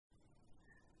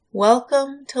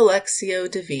Welcome to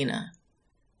Lectio Divina.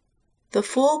 The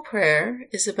full prayer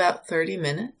is about 30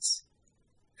 minutes.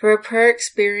 For a prayer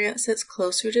experience that's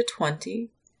closer to 20,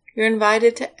 you're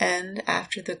invited to end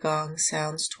after the gong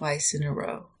sounds twice in a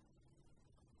row.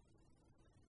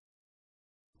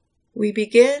 We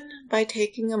begin by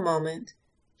taking a moment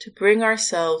to bring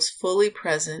ourselves fully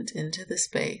present into the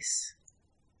space,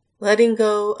 letting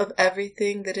go of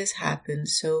everything that has happened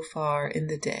so far in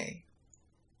the day.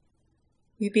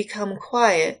 We become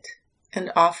quiet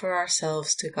and offer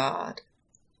ourselves to God.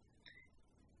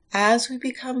 As we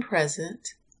become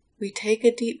present, we take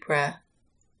a deep breath,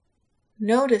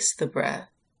 notice the breath,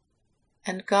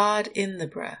 and God in the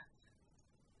breath,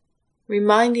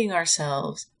 reminding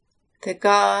ourselves that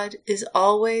God is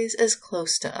always as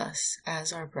close to us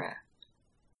as our breath.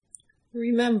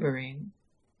 Remembering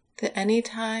that any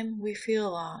time we feel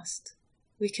lost,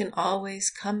 we can always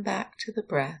come back to the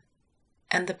breath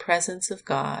and the presence of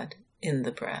God in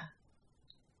the breath.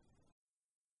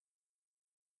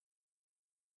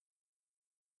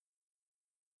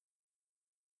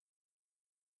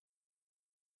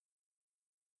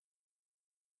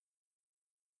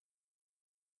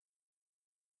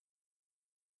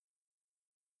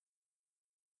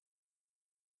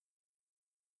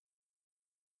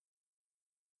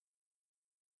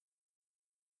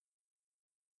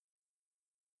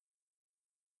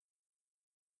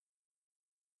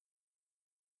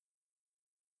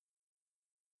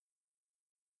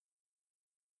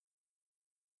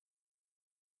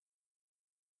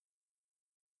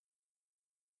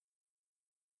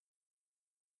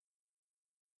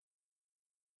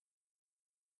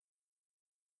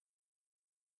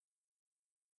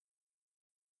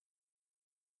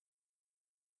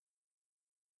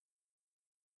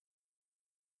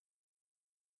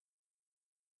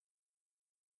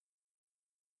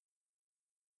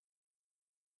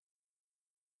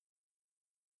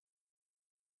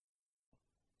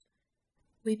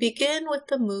 We begin with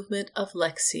the movement of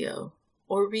Lectio,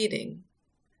 or reading.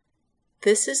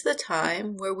 This is the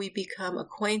time where we become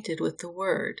acquainted with the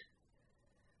Word.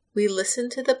 We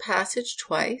listen to the passage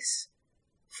twice,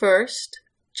 first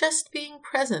just being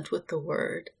present with the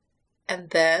Word,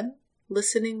 and then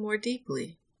listening more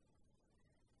deeply.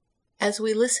 As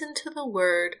we listen to the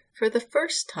Word for the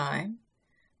first time,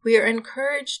 we are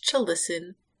encouraged to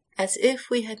listen as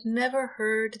if we had never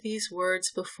heard these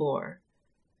words before.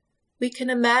 We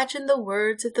can imagine the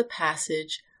words of the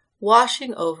passage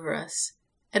washing over us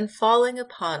and falling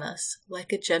upon us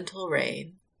like a gentle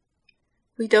rain.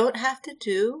 We don't have to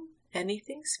do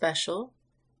anything special,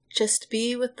 just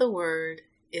be with the Word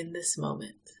in this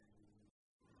moment.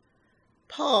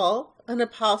 Paul, an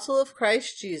apostle of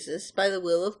Christ Jesus by the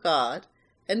will of God,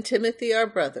 and Timothy our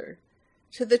brother,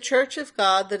 to the church of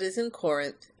God that is in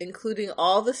Corinth, including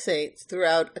all the saints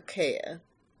throughout Achaia.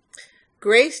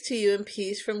 Grace to you and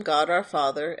peace from God our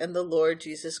Father and the Lord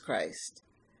Jesus Christ.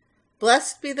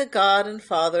 Blessed be the God and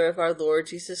Father of our Lord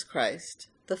Jesus Christ,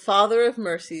 the Father of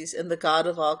mercies and the God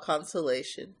of all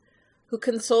consolation, who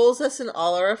consoles us in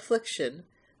all our affliction,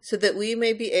 so that we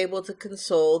may be able to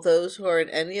console those who are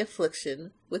in any affliction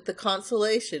with the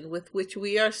consolation with which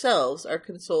we ourselves are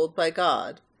consoled by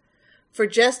God. For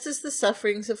just as the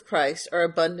sufferings of Christ are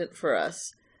abundant for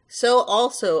us, so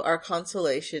also our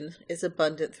consolation is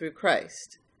abundant through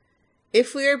Christ.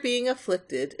 If we are being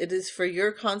afflicted, it is for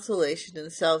your consolation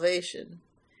and salvation.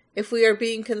 If we are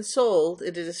being consoled,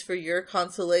 it is for your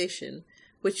consolation,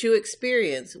 which you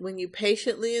experience when you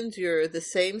patiently endure the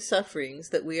same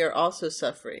sufferings that we are also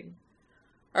suffering.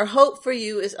 Our hope for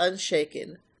you is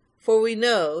unshaken, for we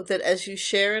know that as you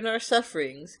share in our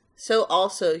sufferings, so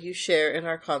also you share in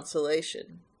our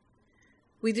consolation.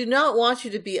 We do not want you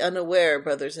to be unaware,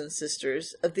 brothers and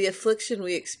sisters, of the affliction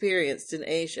we experienced in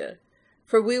Asia,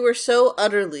 for we were so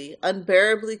utterly,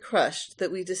 unbearably crushed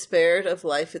that we despaired of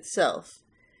life itself.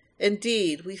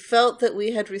 Indeed, we felt that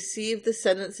we had received the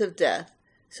sentence of death,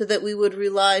 so that we would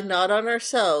rely not on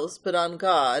ourselves, but on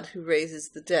God, who raises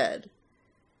the dead.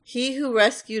 He who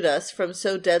rescued us from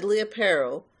so deadly a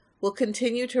peril will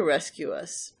continue to rescue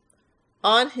us.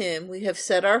 On him we have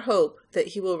set our hope that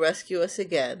he will rescue us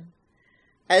again.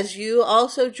 As you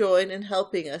also join in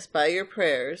helping us by your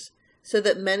prayers, so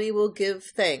that many will give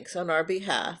thanks on our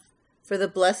behalf for the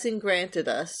blessing granted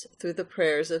us through the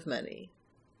prayers of many.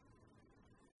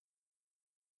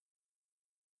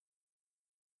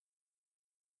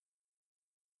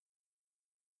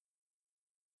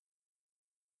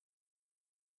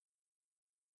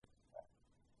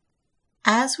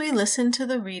 As we listen to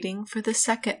the reading for the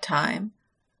second time,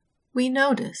 we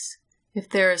notice if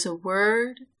there is a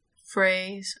word,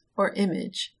 phrase, or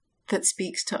image that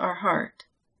speaks to our heart.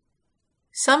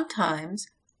 Sometimes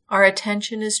our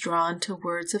attention is drawn to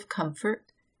words of comfort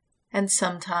and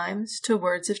sometimes to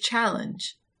words of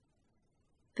challenge.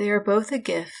 They are both a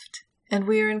gift, and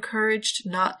we are encouraged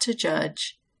not to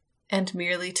judge and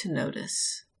merely to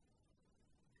notice.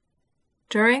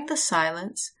 During the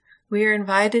silence, we are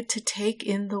invited to take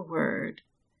in the word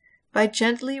by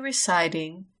gently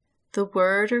reciting the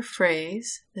word or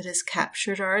phrase that has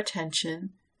captured our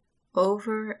attention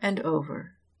over and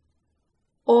over,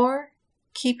 or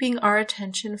keeping our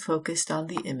attention focused on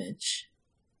the image.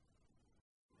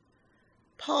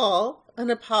 Paul, an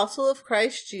apostle of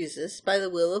Christ Jesus by the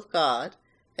will of God,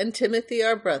 and Timothy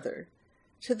our brother,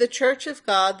 to the church of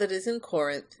God that is in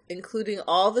Corinth, including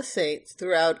all the saints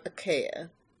throughout Achaia.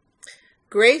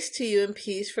 Grace to you and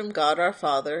peace from God our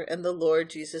Father and the Lord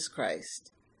Jesus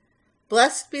Christ.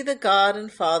 Blessed be the God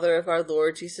and Father of our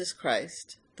Lord Jesus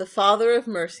Christ, the Father of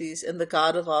mercies and the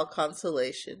God of all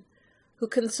consolation, who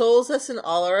consoles us in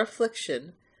all our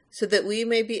affliction, so that we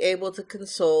may be able to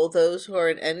console those who are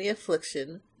in any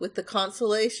affliction with the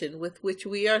consolation with which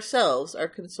we ourselves are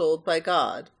consoled by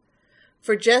God.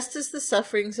 For just as the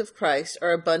sufferings of Christ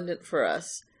are abundant for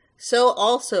us, so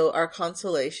also our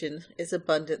consolation is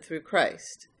abundant through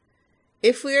Christ.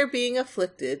 If we are being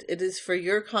afflicted, it is for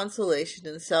your consolation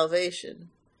and salvation.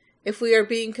 If we are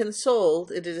being consoled,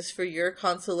 it is for your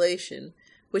consolation,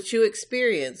 which you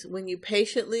experience when you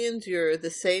patiently endure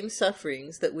the same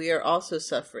sufferings that we are also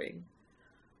suffering.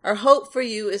 Our hope for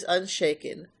you is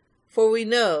unshaken, for we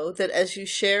know that as you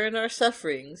share in our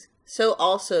sufferings, so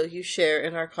also you share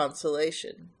in our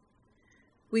consolation.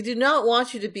 We do not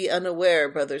want you to be unaware,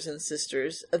 brothers and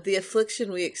sisters, of the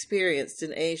affliction we experienced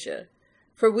in Asia,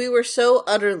 for we were so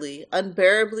utterly,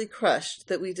 unbearably crushed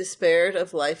that we despaired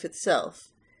of life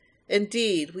itself.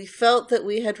 Indeed, we felt that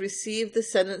we had received the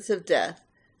sentence of death,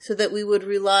 so that we would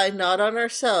rely not on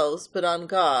ourselves, but on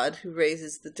God, who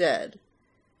raises the dead.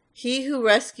 He who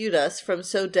rescued us from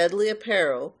so deadly a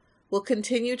peril will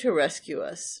continue to rescue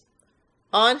us.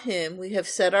 On him we have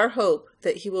set our hope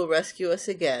that he will rescue us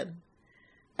again.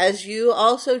 As you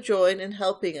also join in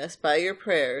helping us by your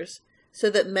prayers, so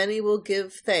that many will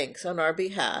give thanks on our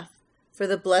behalf for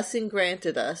the blessing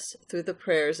granted us through the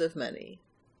prayers of many.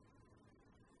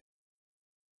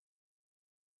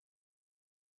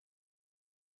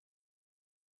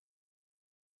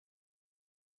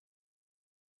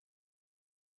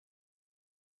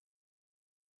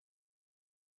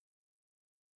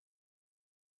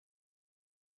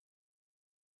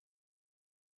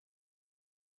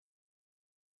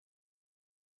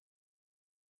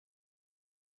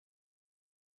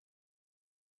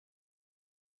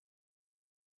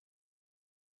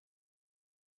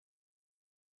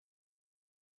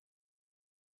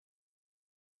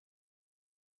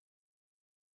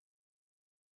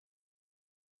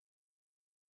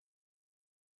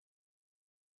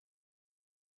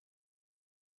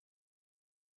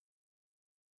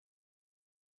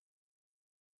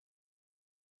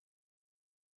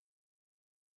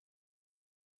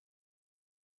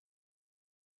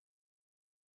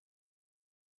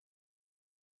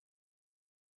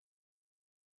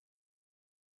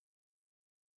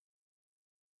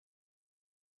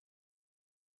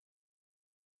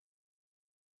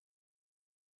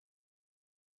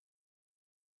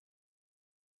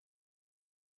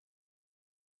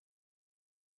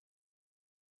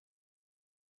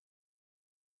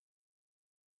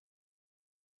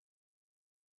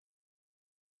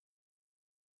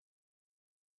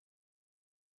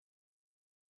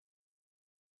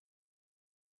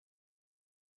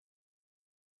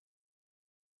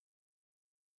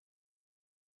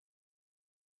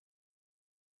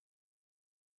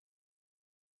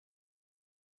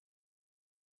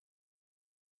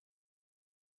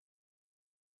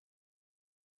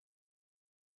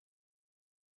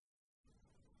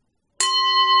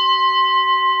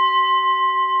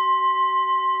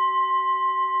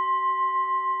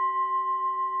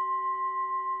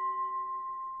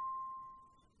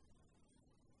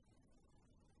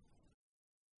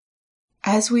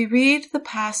 As we read the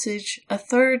passage a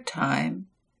third time,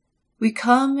 we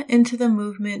come into the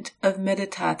movement of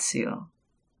meditatio,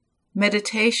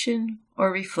 meditation or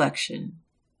reflection.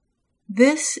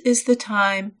 This is the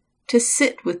time to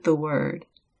sit with the Word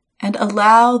and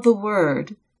allow the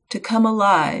Word to come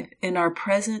alive in our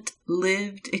present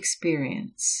lived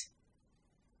experience.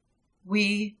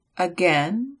 We,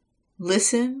 again,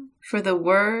 listen for the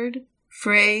word,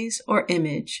 phrase, or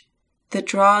image that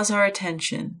draws our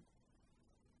attention.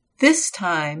 This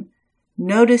time,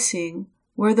 noticing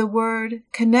where the word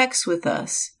connects with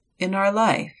us in our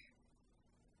life.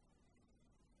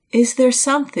 Is there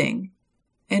something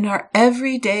in our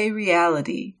everyday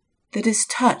reality that is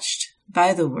touched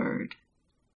by the word.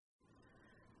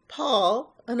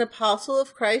 Paul, an apostle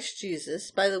of Christ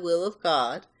Jesus by the will of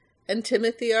God, and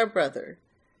Timothy our brother,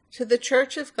 to the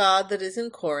church of God that is in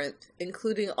Corinth,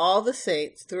 including all the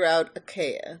saints throughout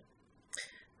Achaia.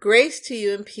 Grace to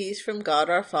you and peace from God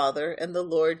our Father and the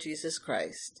Lord Jesus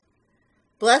Christ.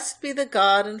 Blessed be the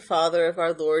God and Father of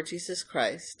our Lord Jesus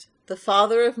Christ, the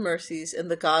Father of mercies and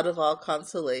the God of all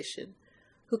consolation,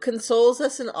 who consoles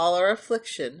us in all our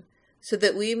affliction, so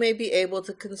that we may be able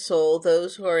to console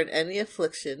those who are in any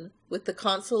affliction with the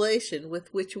consolation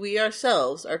with which we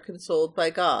ourselves are consoled by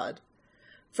God.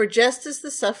 For just as the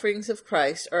sufferings of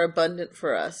Christ are abundant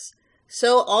for us,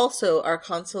 so also our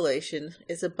consolation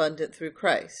is abundant through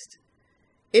Christ.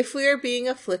 If we are being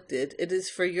afflicted, it is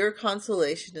for your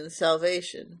consolation and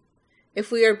salvation.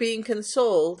 If we are being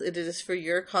consoled, it is for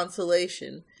your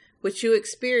consolation, which you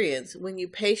experience when you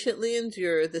patiently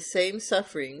endure the same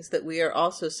sufferings that we are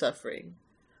also suffering.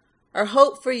 Our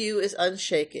hope for you is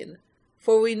unshaken,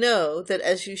 for we know that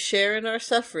as you share in our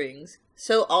sufferings,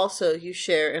 so also you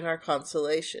share in our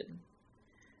consolation.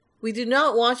 We do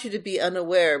not want you to be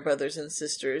unaware, brothers and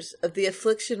sisters, of the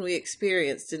affliction we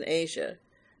experienced in Asia,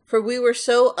 for we were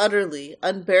so utterly,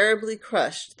 unbearably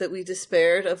crushed that we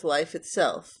despaired of life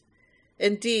itself.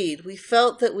 Indeed, we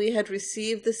felt that we had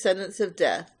received the sentence of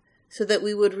death, so that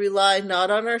we would rely not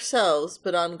on ourselves,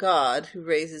 but on God, who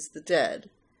raises the dead.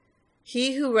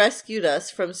 He who rescued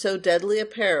us from so deadly a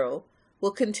peril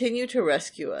will continue to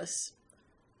rescue us.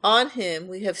 On him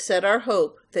we have set our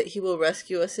hope that he will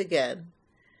rescue us again.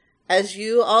 As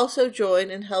you also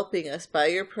join in helping us by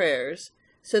your prayers,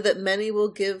 so that many will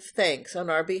give thanks on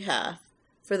our behalf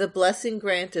for the blessing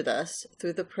granted us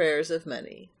through the prayers of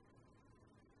many.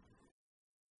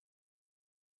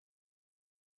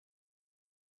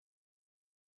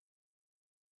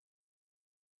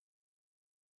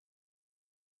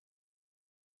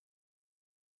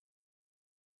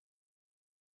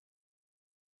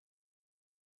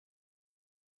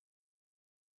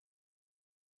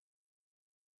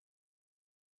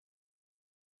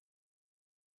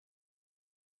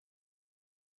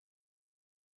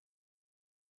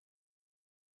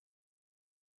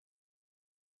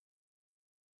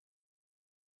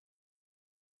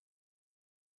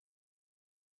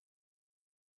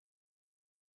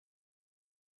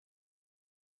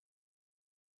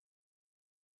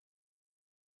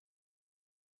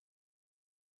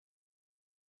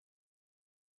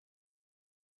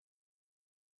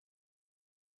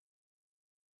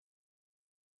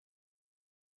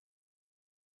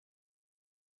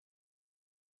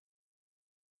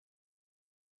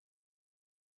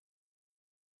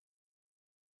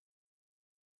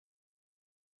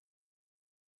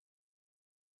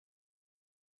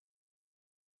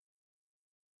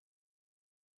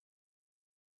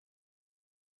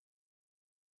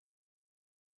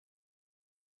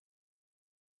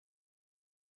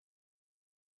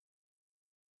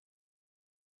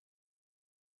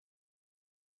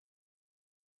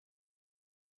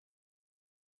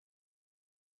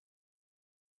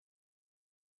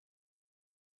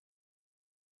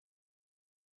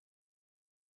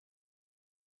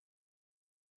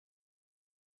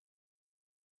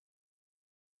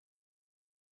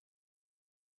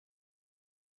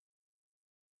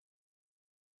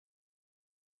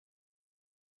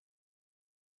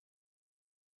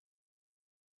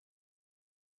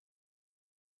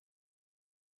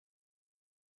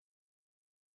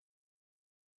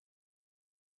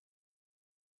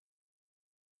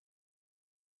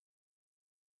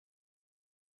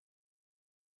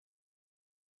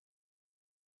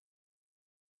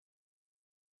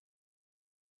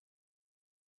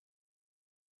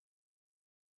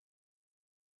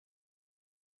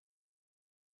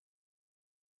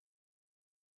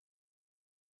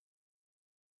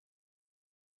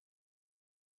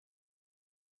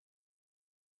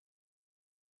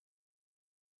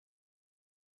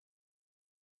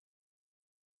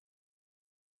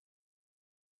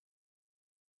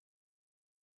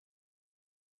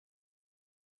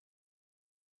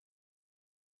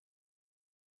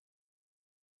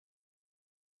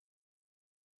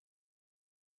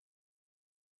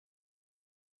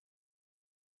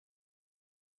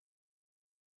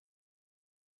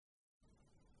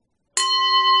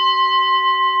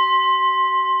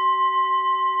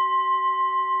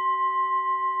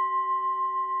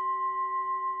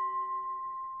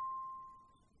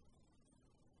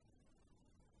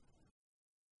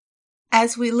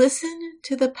 As we listen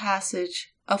to the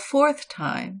passage a fourth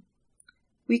time,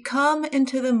 we come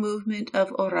into the movement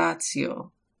of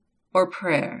oratio, or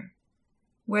prayer,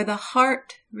 where the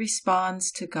heart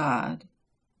responds to God.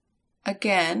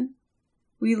 Again,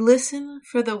 We listen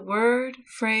for the word,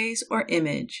 phrase, or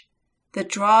image that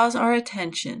draws our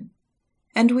attention,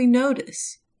 and we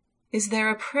notice, is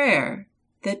there a prayer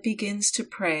that begins to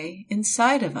pray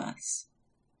inside of us?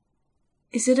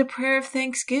 Is it a prayer of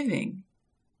thanksgiving?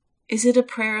 Is it a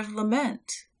prayer of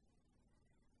lament?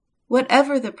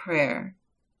 Whatever the prayer,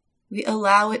 we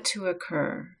allow it to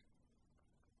occur.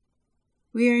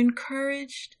 We are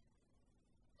encouraged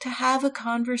to have a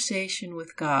conversation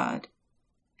with God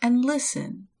and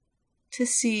listen to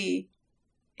see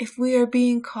if we are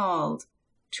being called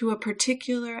to a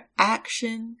particular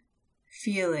action,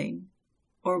 feeling,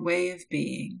 or way of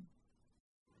being.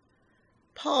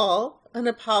 Paul, an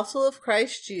apostle of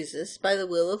Christ Jesus by the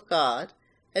will of God,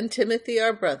 and Timothy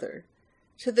our brother,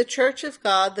 to the church of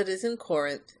God that is in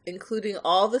Corinth, including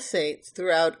all the saints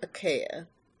throughout Achaia.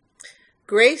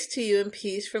 Grace to you and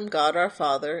peace from God our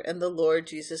Father and the Lord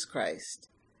Jesus Christ.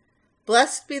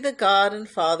 Blessed be the God and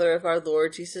Father of our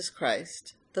Lord Jesus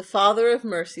Christ, the Father of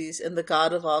mercies and the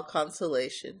God of all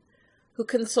consolation, who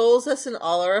consoles us in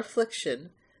all our affliction,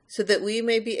 so that we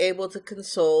may be able to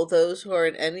console those who are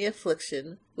in any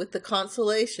affliction with the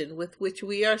consolation with which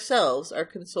we ourselves are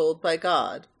consoled by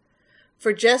God.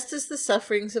 For just as the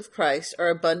sufferings of Christ are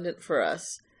abundant for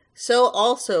us, so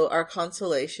also our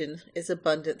consolation is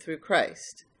abundant through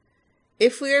Christ.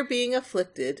 If we are being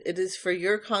afflicted, it is for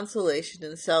your consolation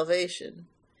and salvation.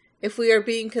 If we are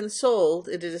being consoled,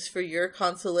 it is for your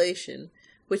consolation,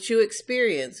 which you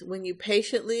experience when you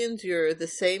patiently endure the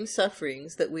same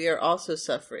sufferings that we are also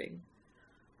suffering.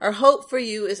 Our hope for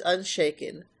you is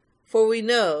unshaken, for we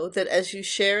know that as you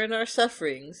share in our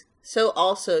sufferings, so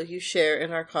also you share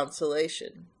in our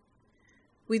consolation.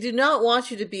 We do not want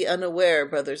you to be unaware,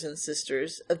 brothers and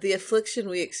sisters, of the affliction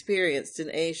we experienced in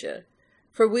Asia,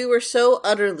 for we were so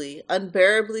utterly,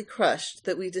 unbearably crushed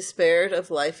that we despaired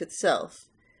of life itself.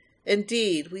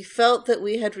 Indeed, we felt that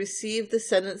we had received the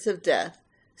sentence of death,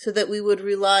 so that we would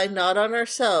rely not on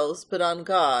ourselves, but on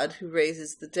God, who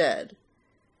raises the dead.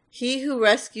 He who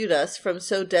rescued us from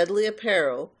so deadly a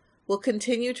peril will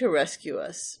continue to rescue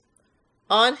us.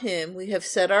 On him we have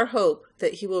set our hope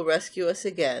that he will rescue us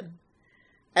again.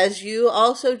 As you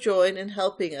also join in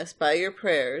helping us by your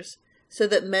prayers, so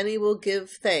that many will give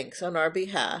thanks on our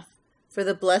behalf for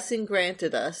the blessing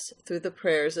granted us through the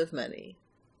prayers of many.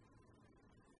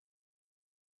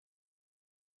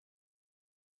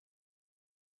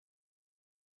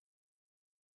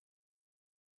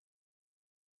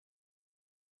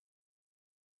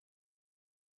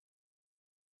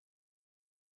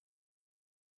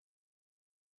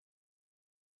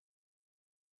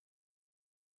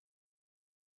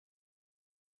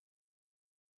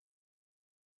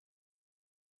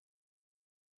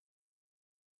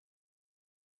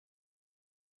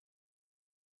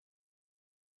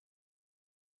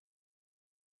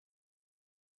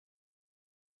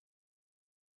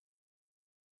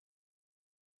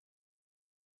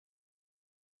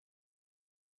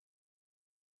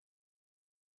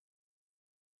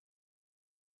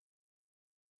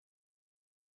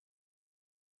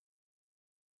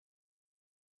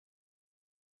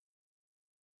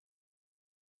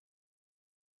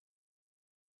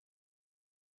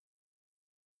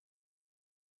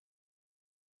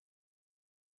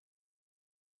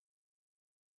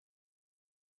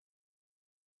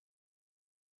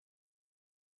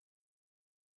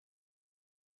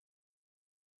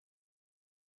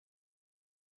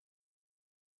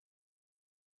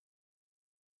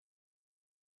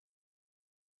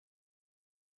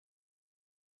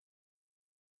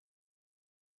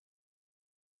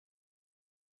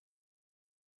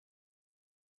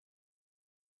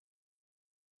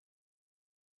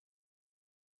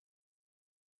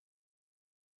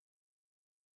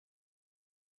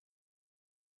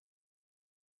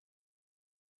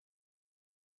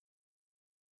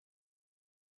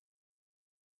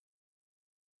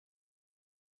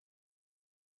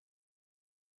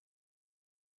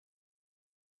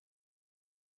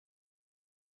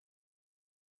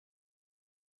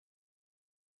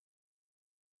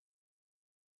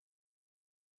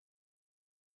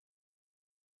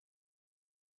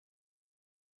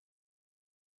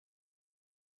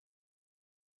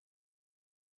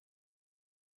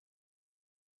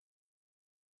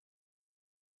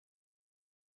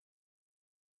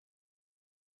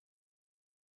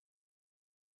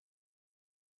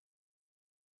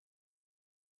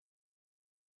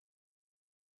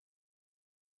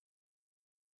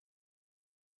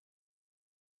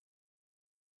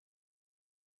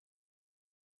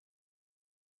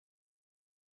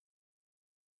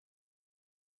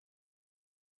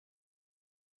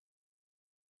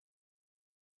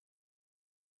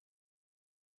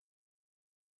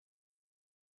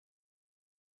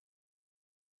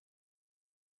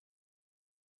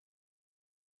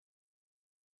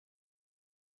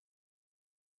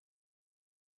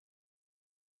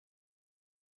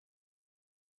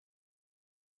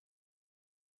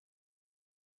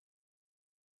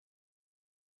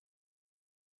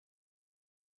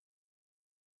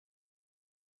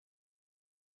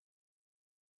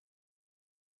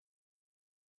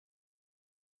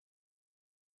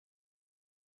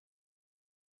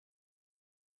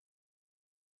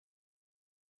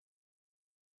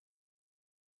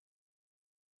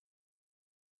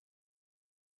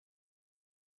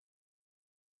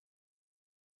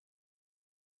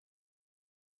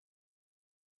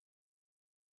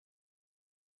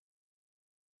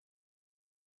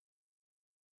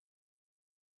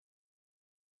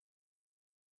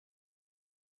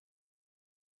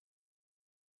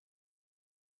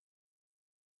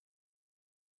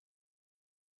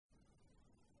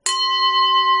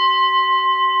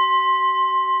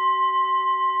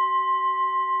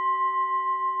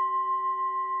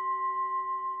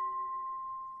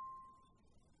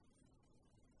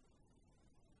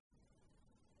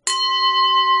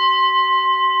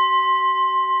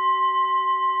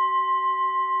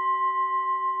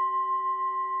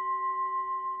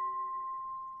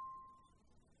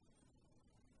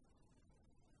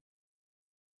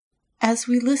 as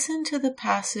we listen to the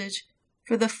passage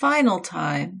for the final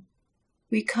time,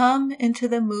 we come into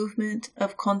the movement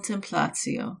of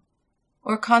contemplatio,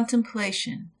 or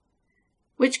contemplation,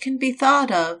 which can be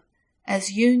thought of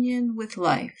as union with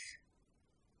life.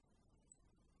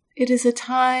 It is a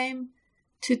time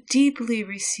to deeply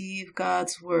receive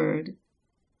God's word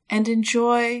and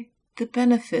enjoy the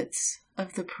benefits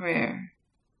of the prayer.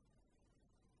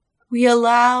 We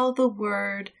allow the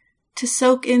word to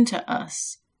soak into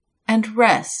us and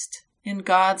rest in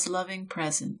God's loving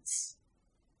presence.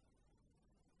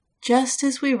 Just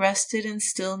as we rested in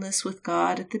stillness with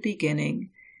God at the beginning,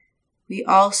 we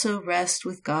also rest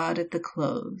with God at the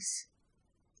close.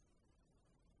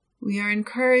 We are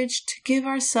encouraged to give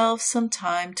ourselves some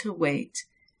time to wait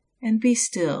and be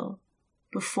still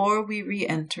before we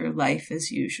re-enter life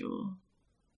as usual.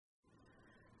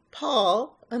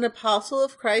 Paul, an apostle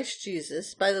of Christ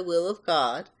Jesus by the will of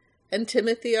God, and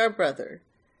Timothy our brother,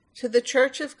 to the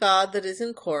church of God that is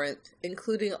in Corinth,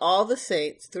 including all the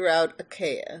saints throughout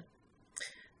Achaia.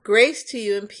 Grace to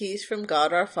you and peace from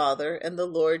God our Father and the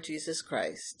Lord Jesus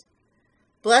Christ.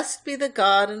 Blessed be the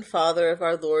God and Father of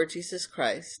our Lord Jesus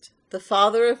Christ, the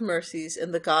Father of mercies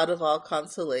and the God of all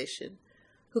consolation,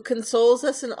 who consoles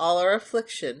us in all our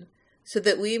affliction, so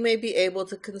that we may be able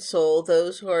to console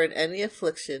those who are in any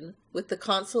affliction with the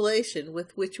consolation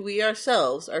with which we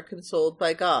ourselves are consoled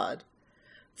by God.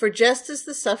 For just as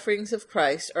the sufferings of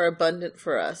Christ are abundant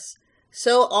for us,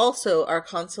 so also our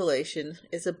consolation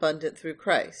is abundant through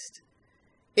Christ.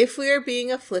 If we are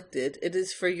being afflicted, it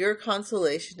is for your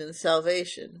consolation and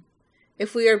salvation.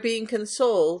 If we are being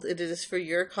consoled, it is for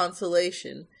your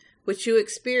consolation, which you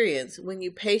experience when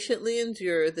you patiently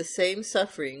endure the same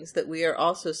sufferings that we are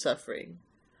also suffering.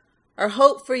 Our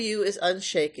hope for you is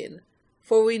unshaken,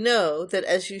 for we know that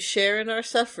as you share in our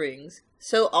sufferings,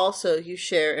 so also you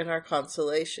share in our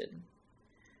consolation.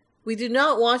 We do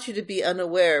not want you to be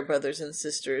unaware, brothers and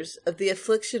sisters, of the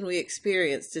affliction we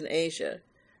experienced in Asia,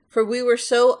 for we were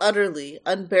so utterly,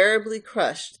 unbearably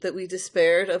crushed that we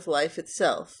despaired of life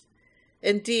itself.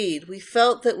 Indeed, we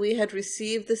felt that we had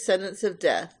received the sentence of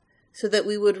death, so that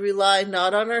we would rely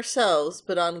not on ourselves,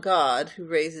 but on God, who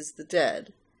raises the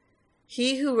dead.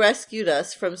 He who rescued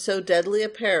us from so deadly a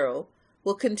peril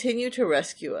will continue to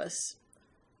rescue us.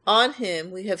 On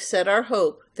him we have set our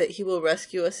hope that he will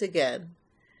rescue us again.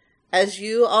 As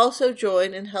you also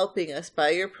join in helping us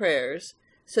by your prayers,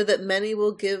 so that many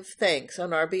will give thanks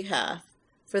on our behalf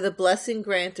for the blessing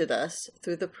granted us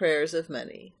through the prayers of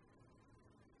many.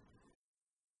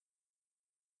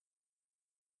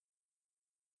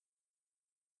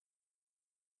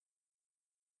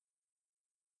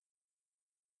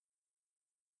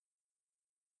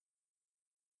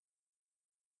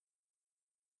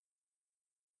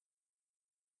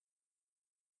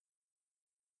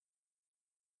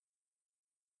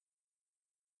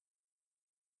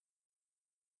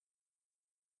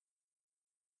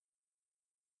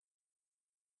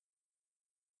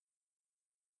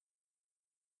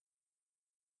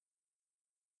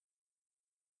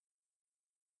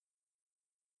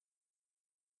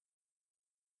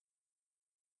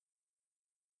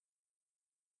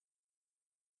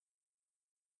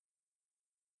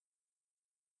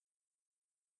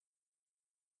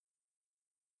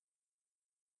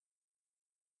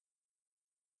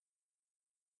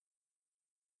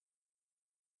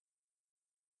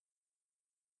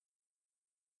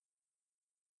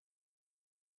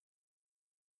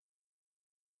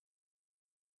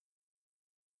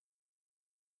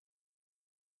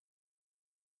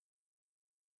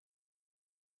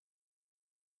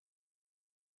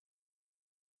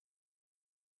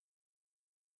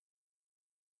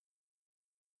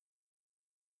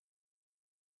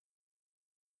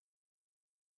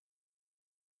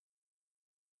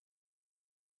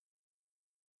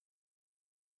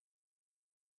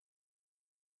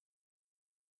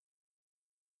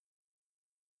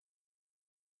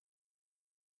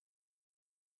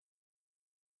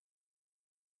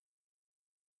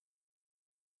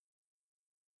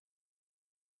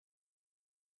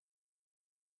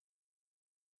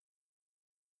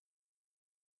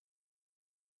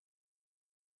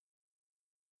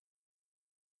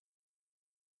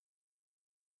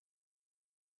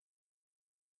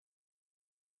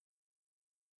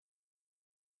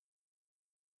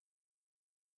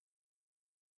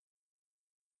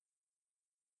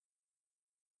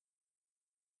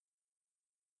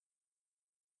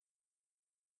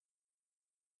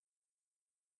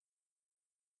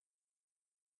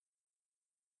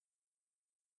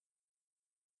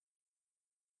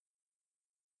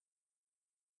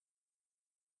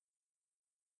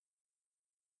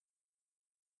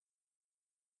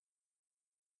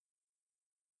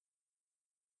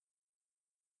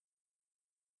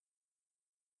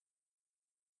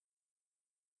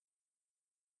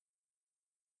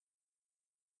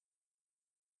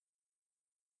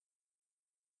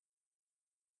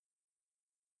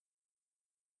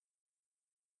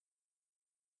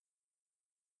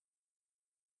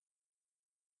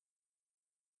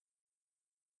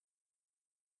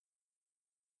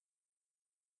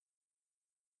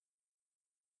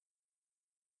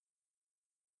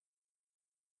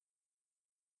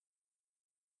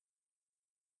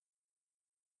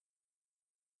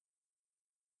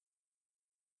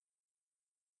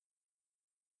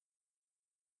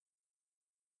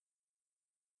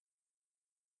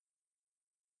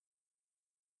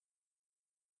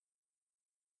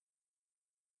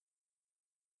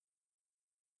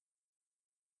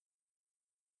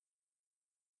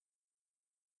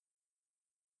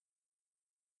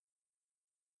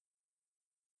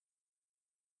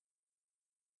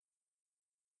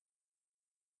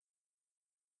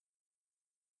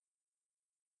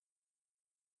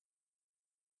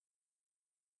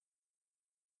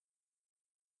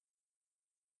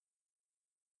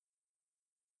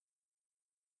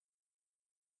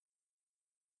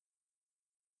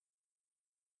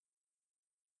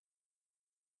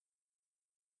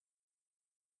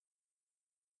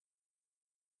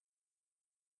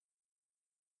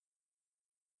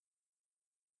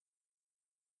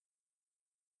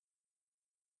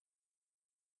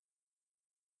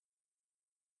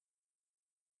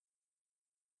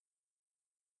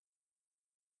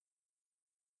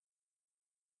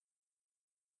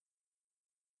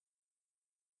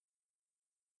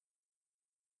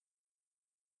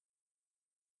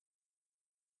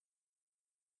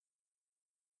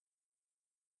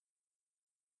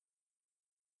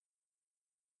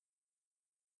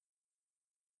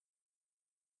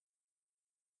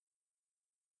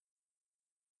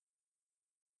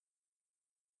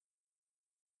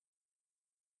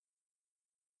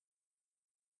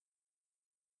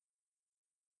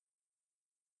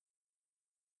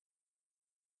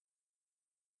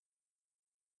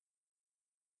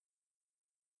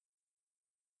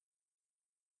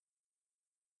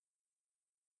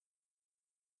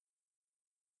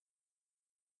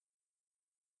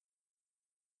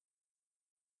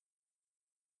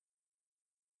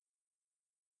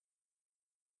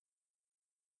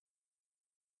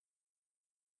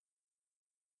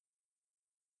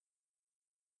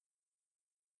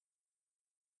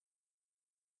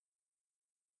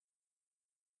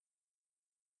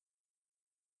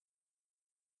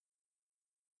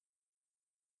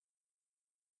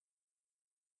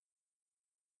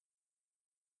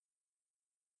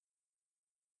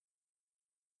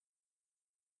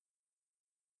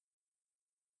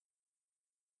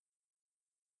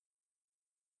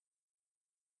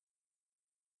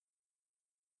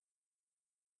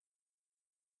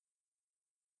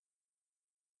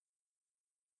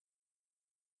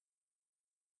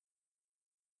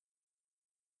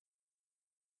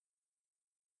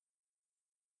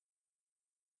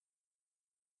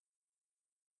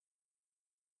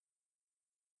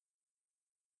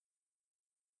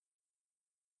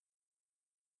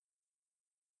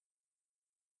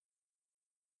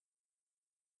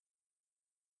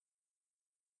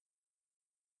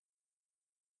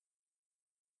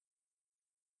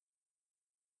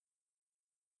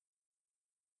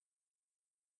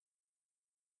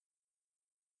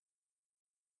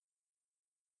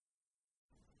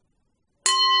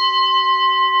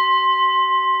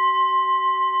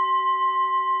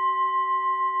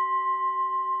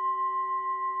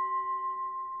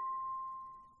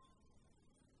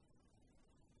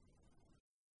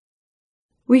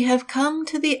 We have come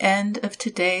to the end of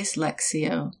today's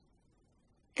Lectio.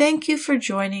 Thank you for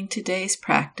joining today's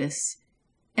practice,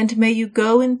 and may you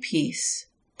go in peace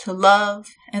to love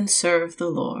and serve the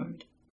Lord.